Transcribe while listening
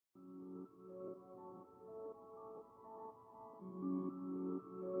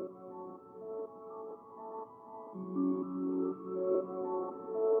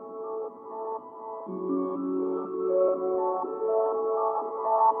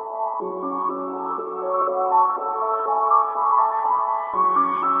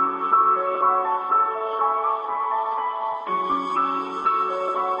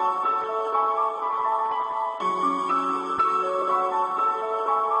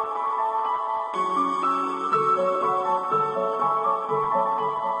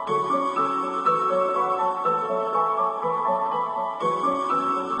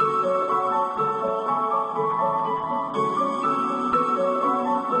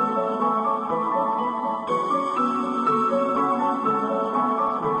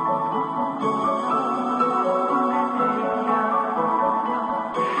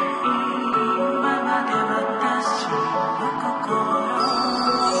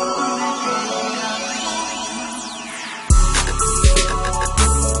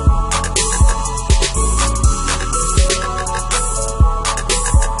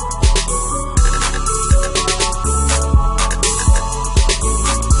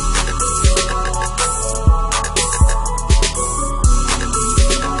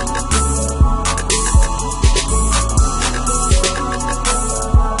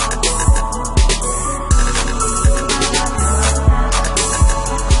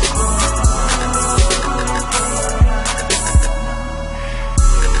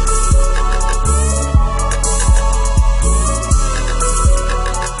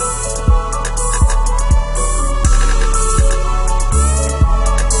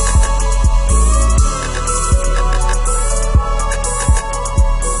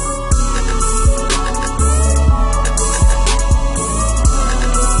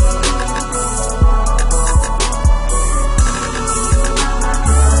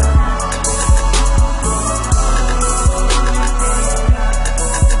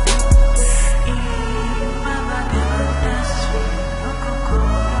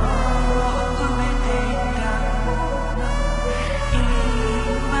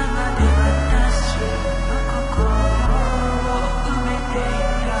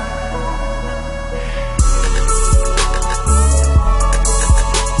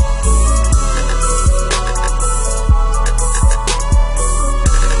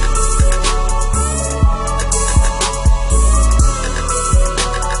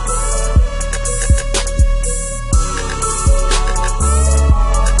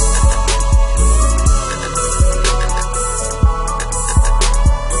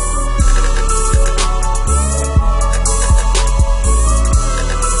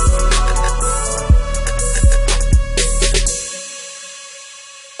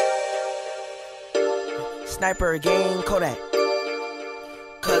sniper gang Kodak.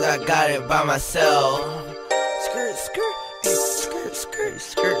 Cause I got it by myself. Skirt, skirt, skirt, skirt,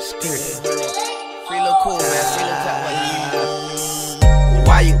 skirt, skirt. Free little cool, man. Free little top.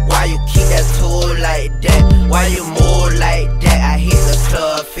 Why you keep that tool like that? Why you move like that? I hit the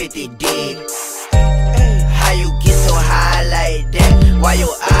club 50 deep. How you get so high like that? Why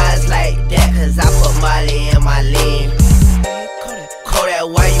your eyes like that? Cause I put Molly in my lean. Kodak,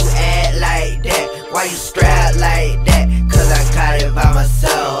 why you act like that? Why you strap like that? Cause I got it by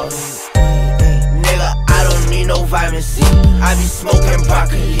myself. Nigga, I don't need no vitamin C. I be smoking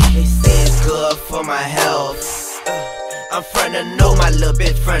broccoli. They say it's good for my health. I'm from the know, my little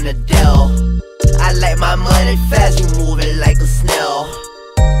bitch from the Dell. I like my money fast, you moving like a snail.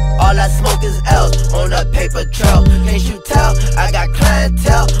 All I smoke is L's on a paper trail. Can't you tell? I got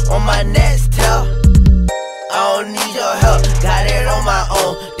clientele on my next tail. I don't need your help, got it on my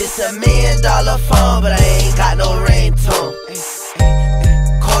own. This $1 million phone, but I ain't got no ringtone.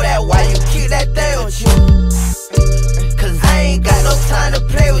 Kodak, why you keep that thing with you? Cause I ain't got no time to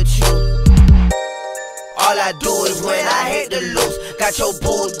play with you. All I do is when I hit the loose. Got your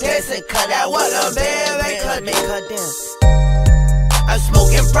boo dancing, cut that water, bam, make her dance. I'm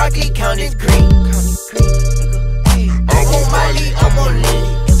smoking broccoli, count it green. I'm on Molly, I'm on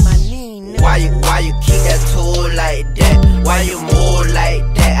lean. Why you keep that tool like that? Why you move like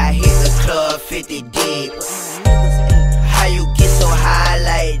that? I hit the club 50 deep. How you get so high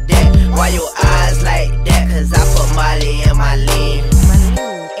like that? Why your eyes like that? Cause I put Molly in my lean.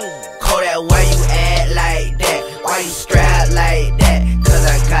 Kodak, why you act like that? Why you strap like that? Cause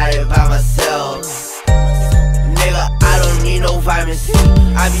I got it by myself. Nigga, I don't need no vitamin C.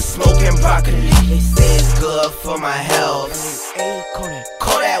 I be smoking broccoli. They say it's good for my health.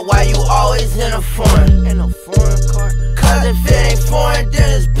 Kodak, why you always in a foreign? In a foreign car. Cause if it ain't foreign, then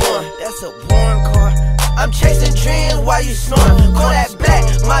it's boring. That's a boring car. I'm chasing dreams while you snoring. Kodak black,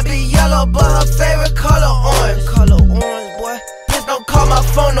 might be yellow, but her favorite color orange. Color orange, boy. Bitch, don't call my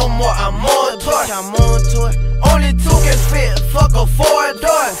phone no more. I'm on tour. I'm on tour. Only two can fit. Fuck a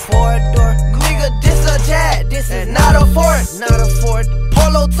four-door. Four-door. Nigga, this a jet. This is not a Ford. Not a Ford.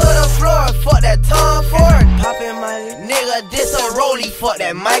 Polo to the floor. Fuck that Tom Ford. Poppin' my nigga, this a rollie. Fuck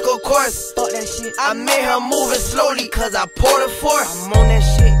that Michael Kors. Fuck that shit. I made her moving slowly cause I poured a force. I'm on that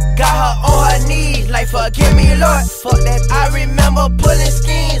shit. Got her on her knees like forgive me Lord. Fuck that bitch. I remember pulling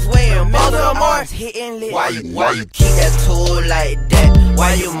schemes, weighing Baltimore. Hitting lit. Why you keep that tool like that?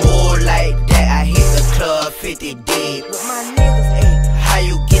 Why you move like that? I hit the club 50 deep. With my niggas, ayy. How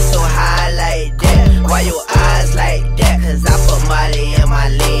you get so high like that? Why your eyes like that? Cause I put Molly in my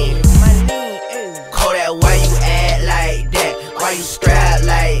lean. Kodak, why you act like that? Why you strap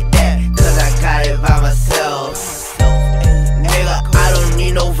like that? Cause I got it by myself. Nigga, I don't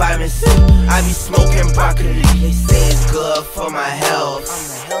need no vitamin C. I be smoking broccoli. They say it's good for my health.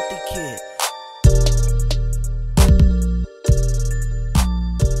 I'm a healthy kid.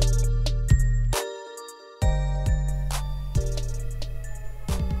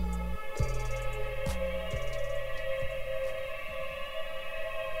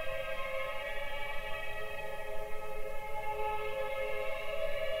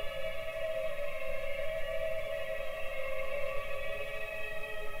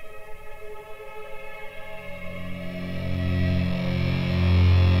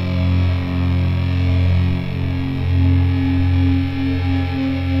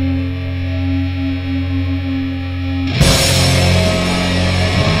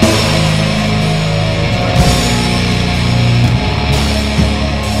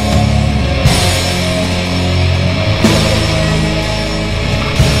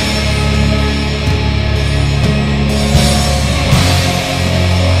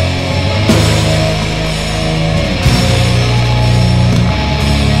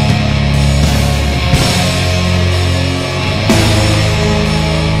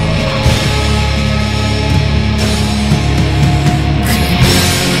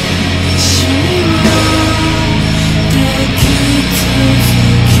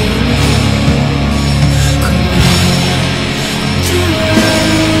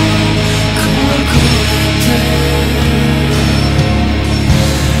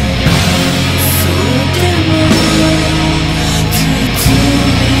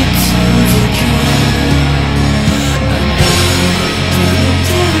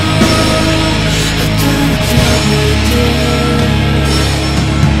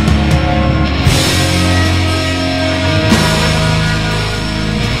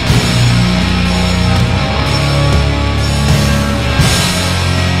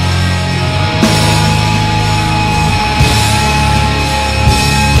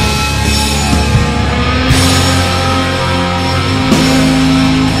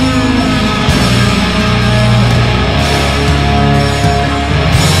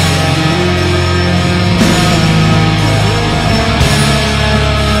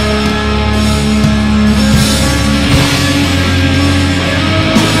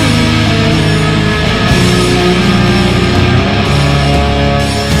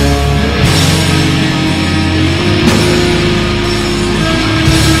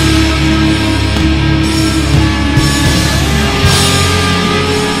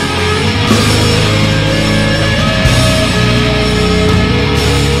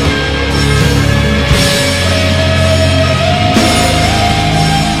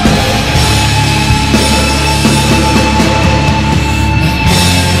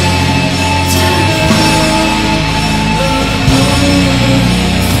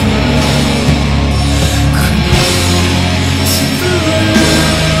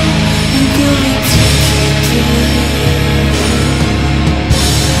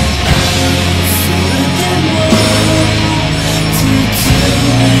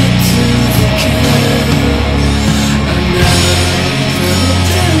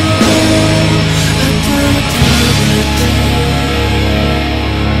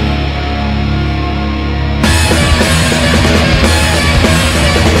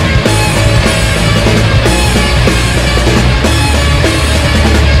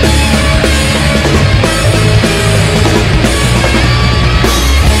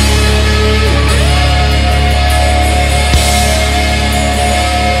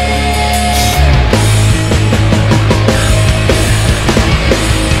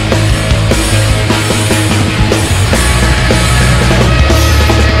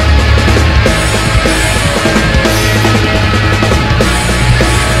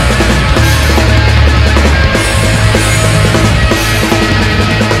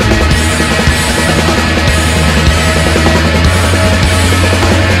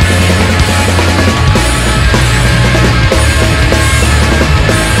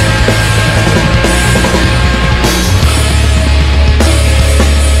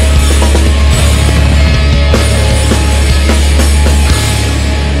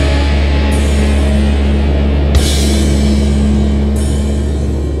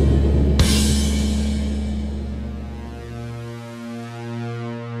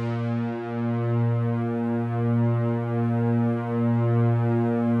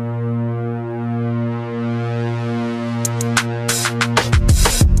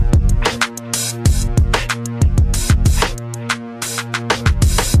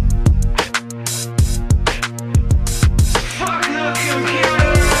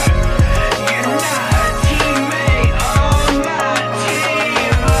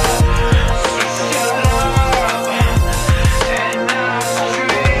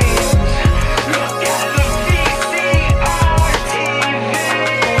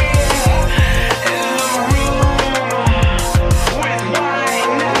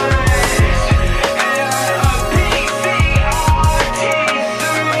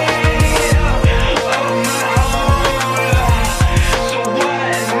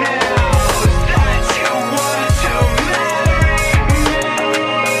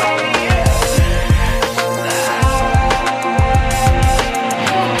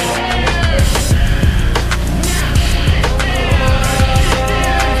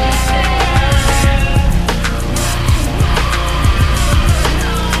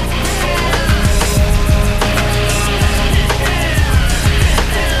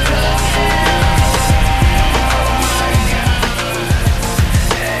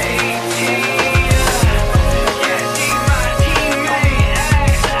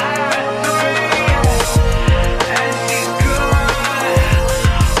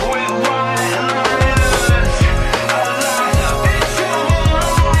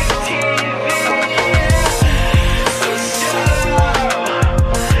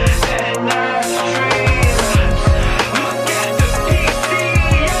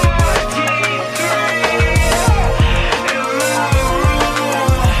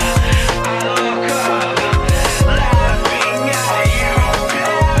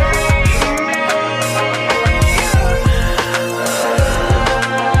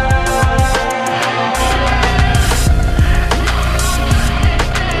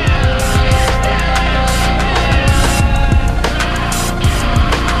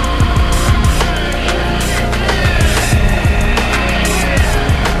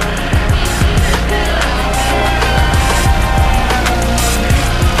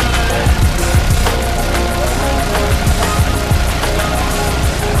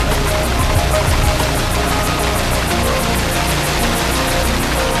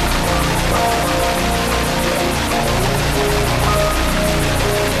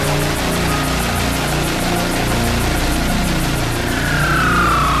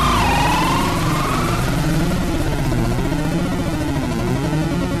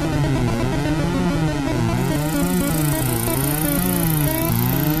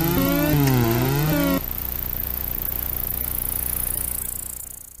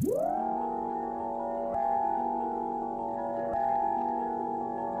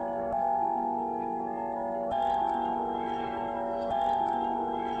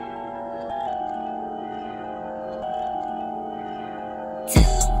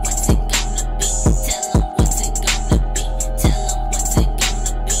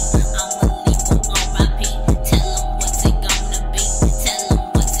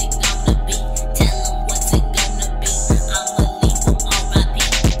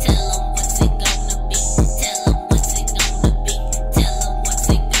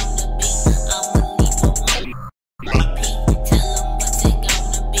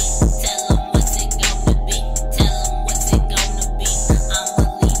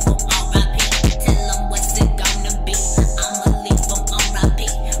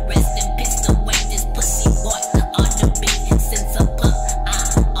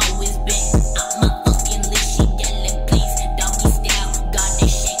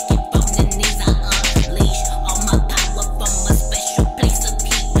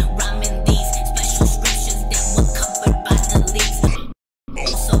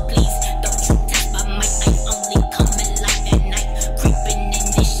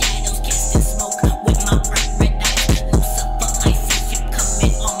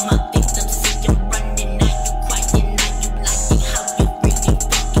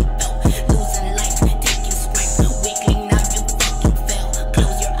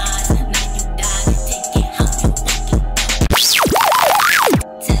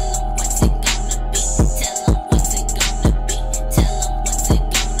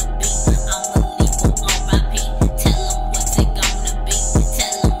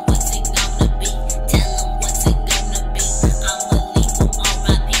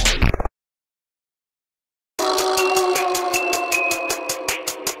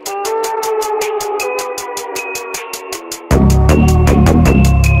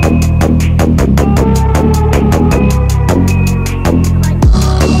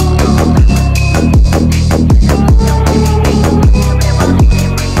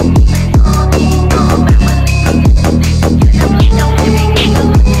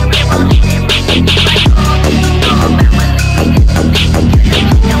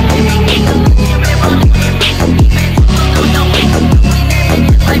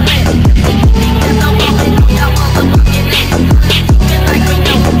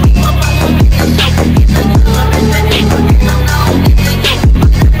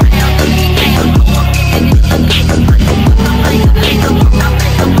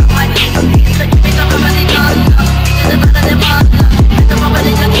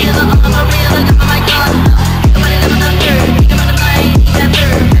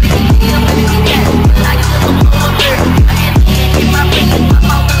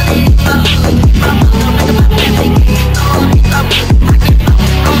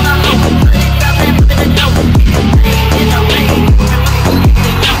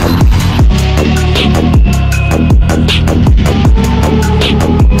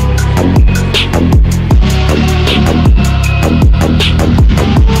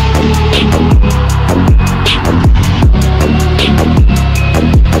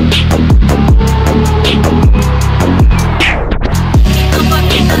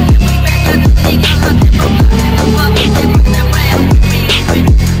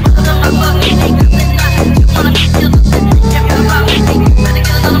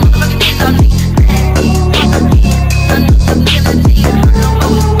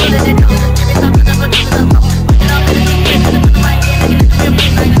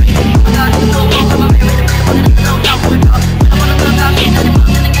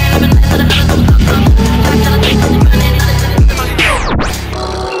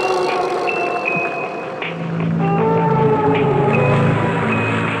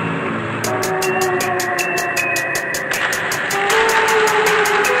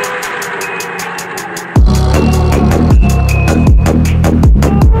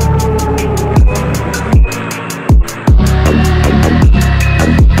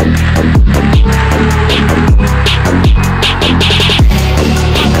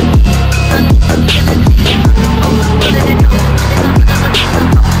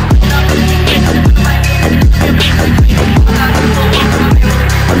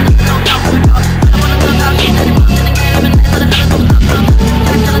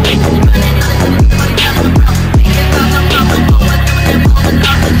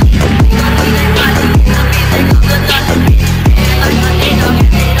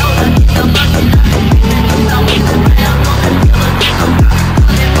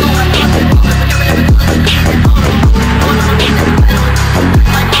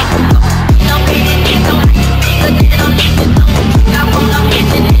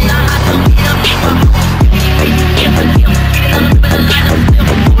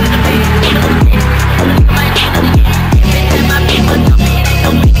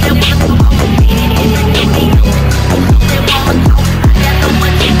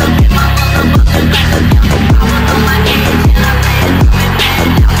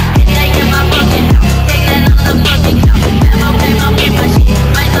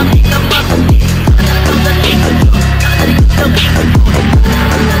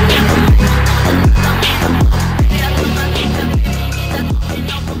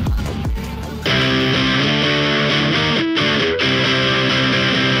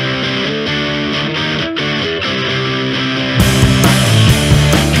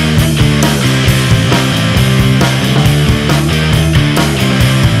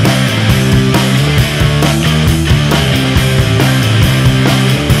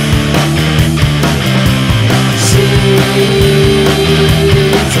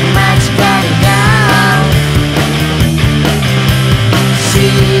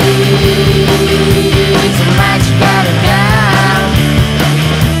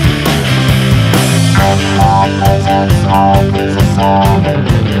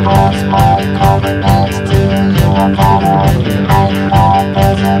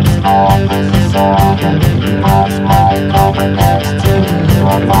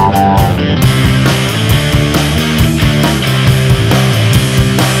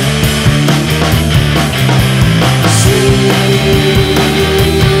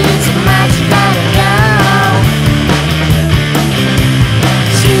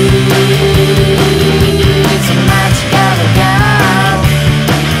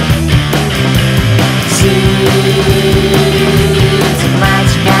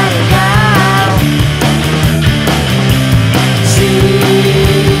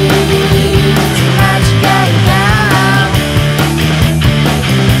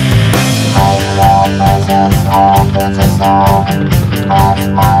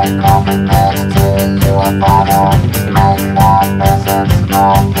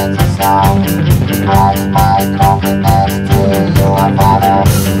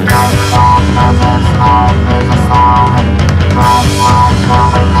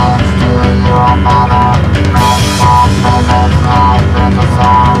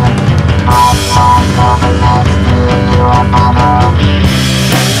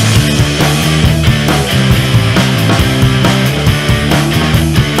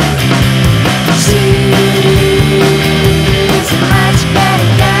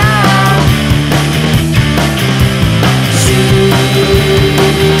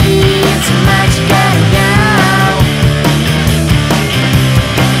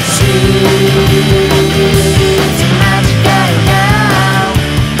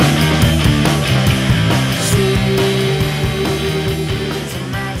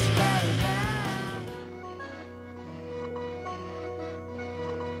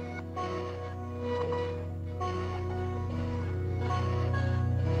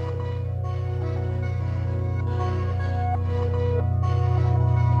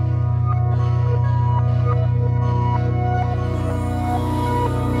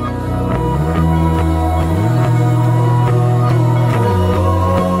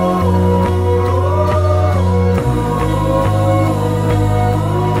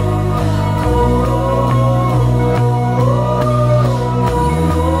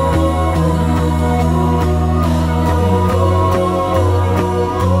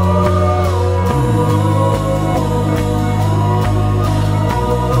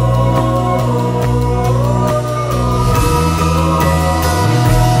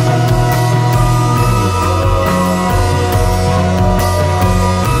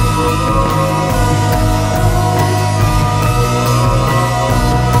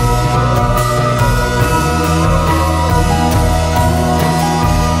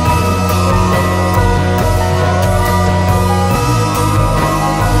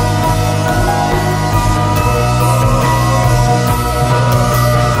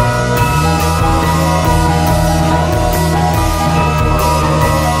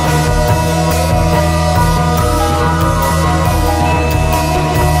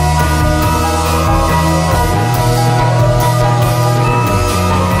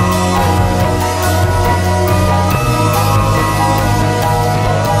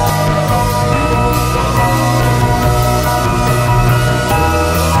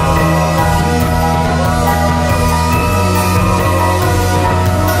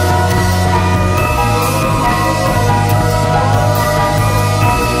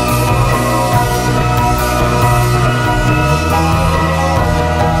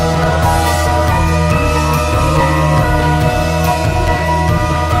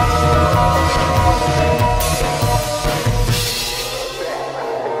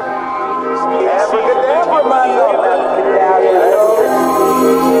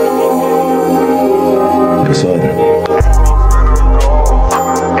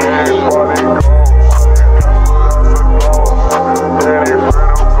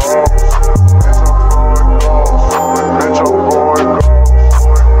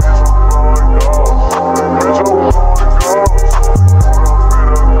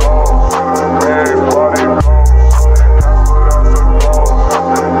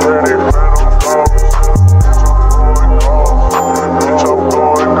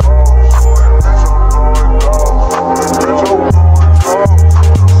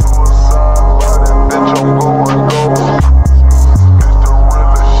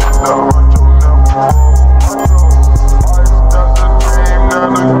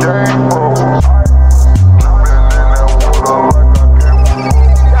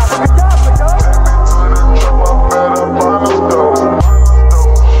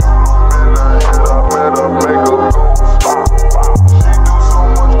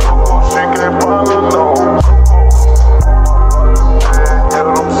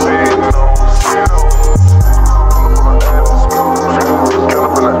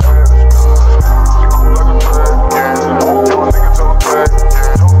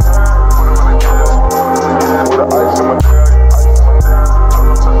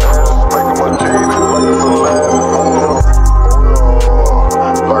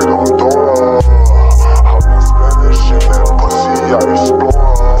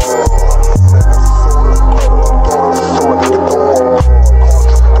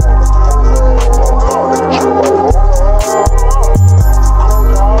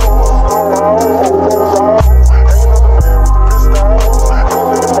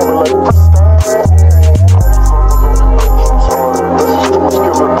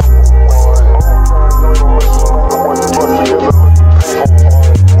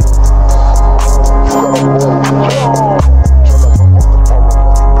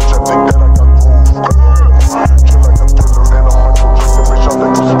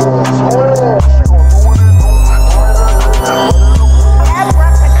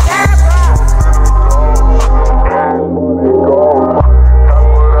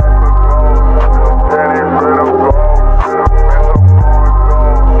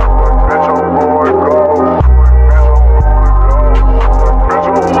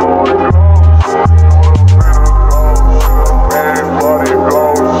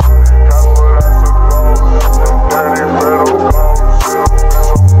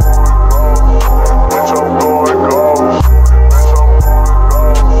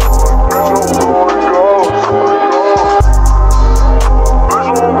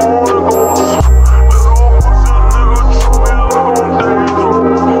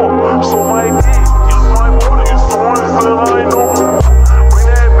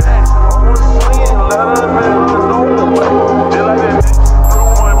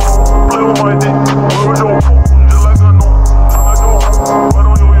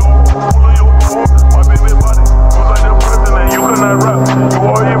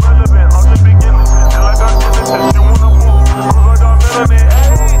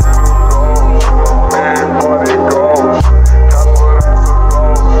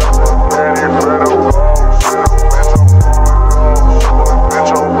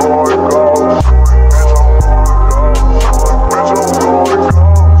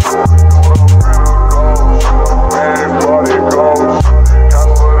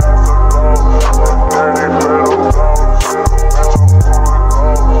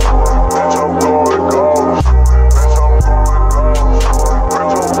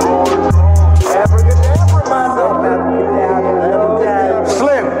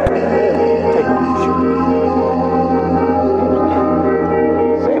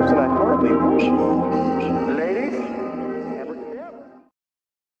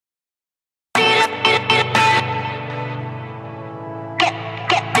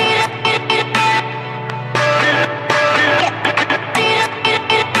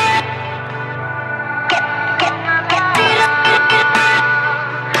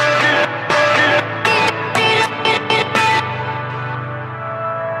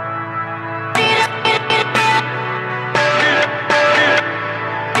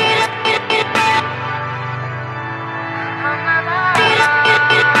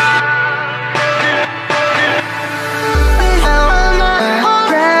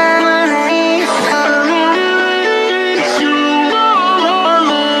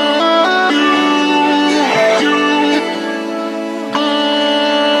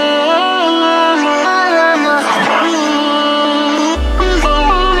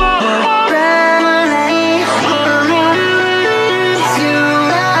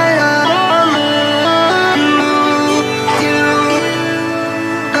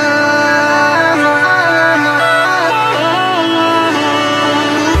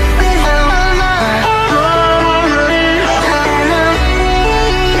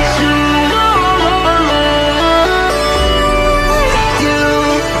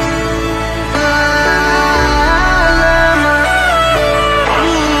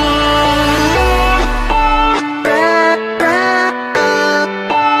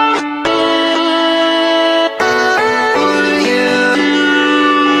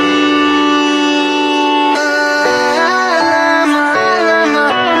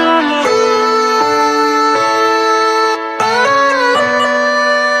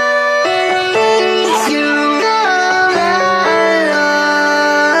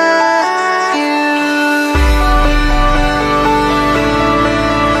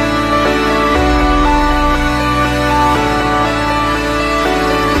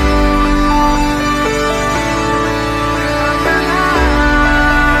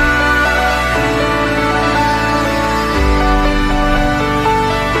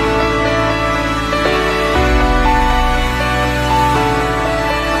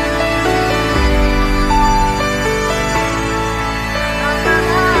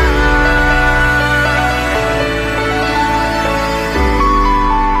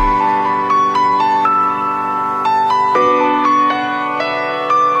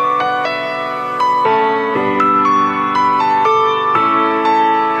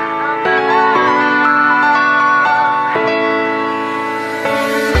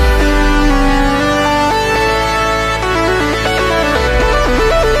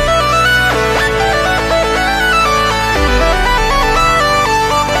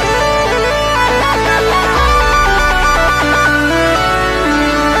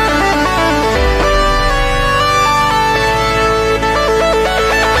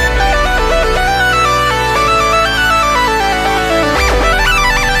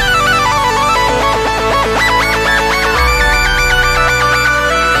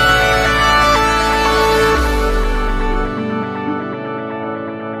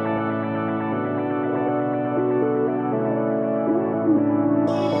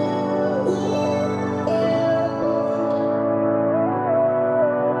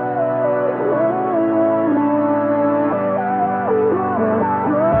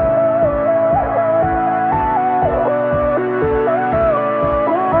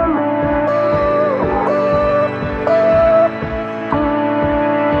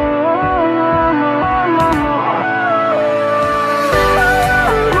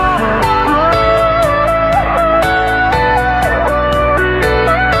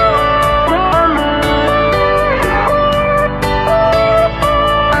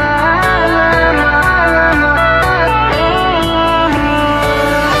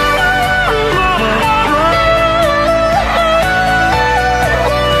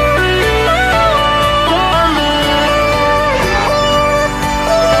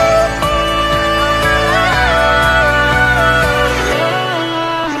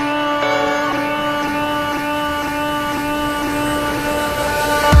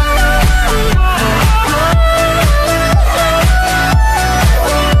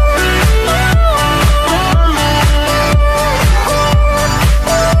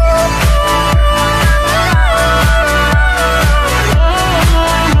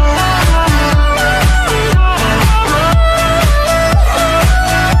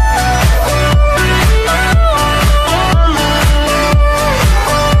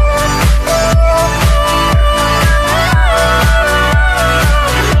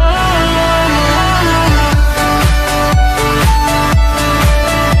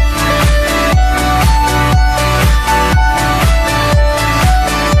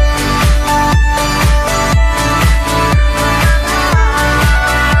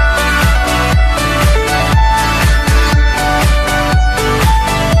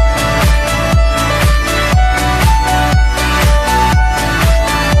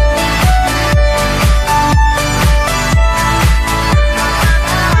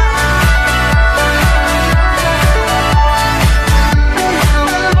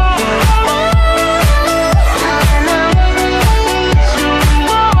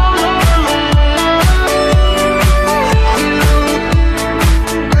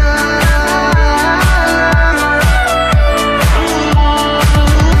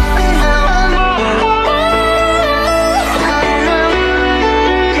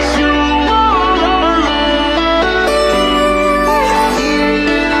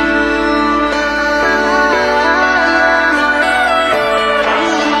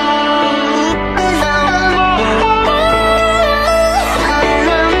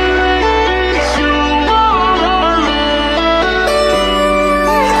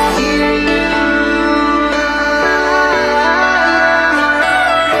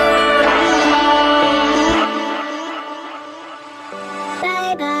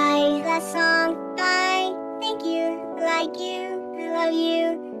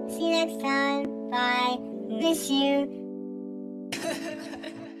 See you next time. Bye. Miss you.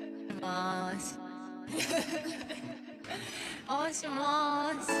 Moss.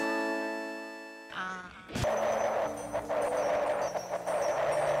 Osmos.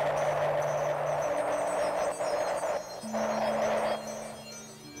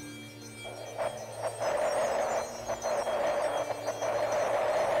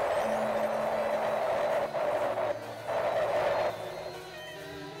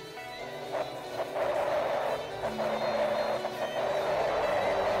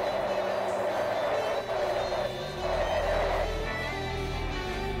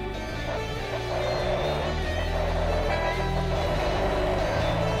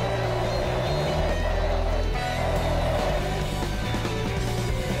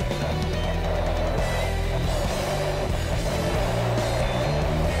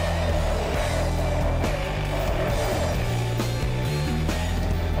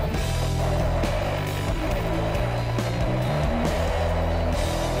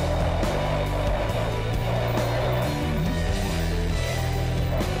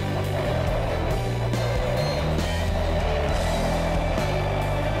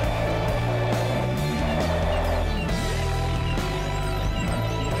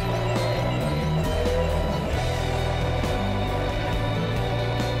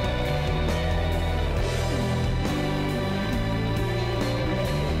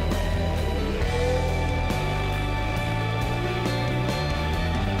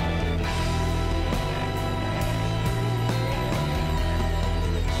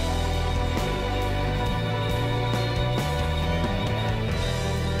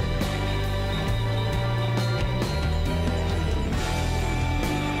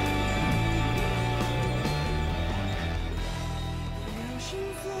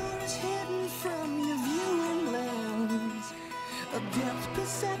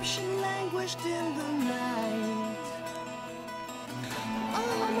 Perception languished in the night.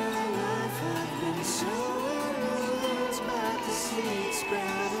 All my life I've been so amused by the seeds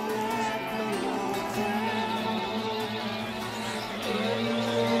spread around.